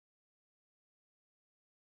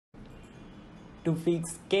To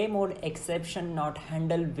fix KMODE exception not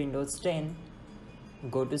handle Windows 10,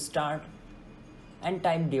 go to Start and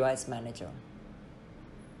type Device Manager.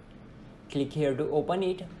 Click here to open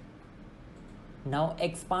it. Now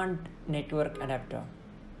expand Network Adapter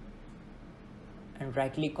and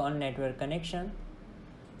right click on Network Connection.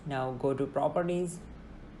 Now go to Properties,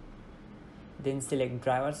 then select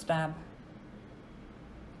Drivers tab.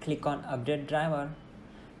 Click on Update Driver.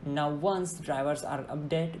 Now once drivers are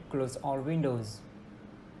updated, close all windows.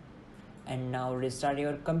 And now restart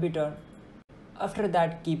your computer. After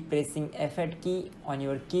that, keep pressing F8 key on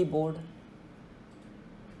your keyboard.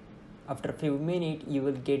 After a few minutes, you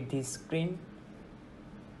will get this screen.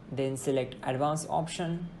 Then select Advanced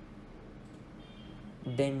option.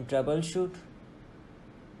 Then Troubleshoot.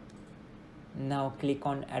 Now click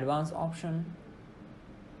on Advanced option.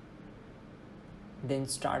 Then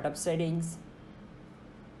Startup Settings.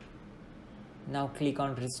 Now click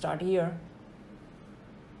on Restart here.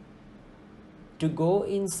 To go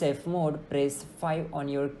in safe mode, press 5 on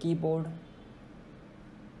your keyboard.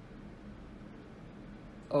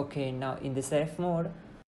 Okay, now in the safe mode,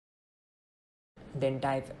 then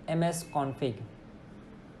type msconfig.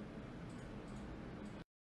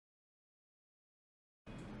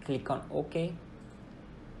 Click on OK.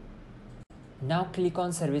 Now click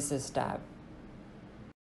on Services tab.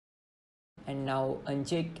 And now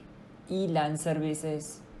uncheck ELAN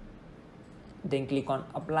services. Then click on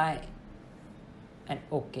Apply and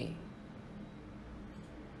OK.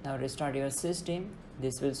 Now restart your system.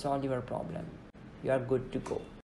 This will solve your problem. You are good to go.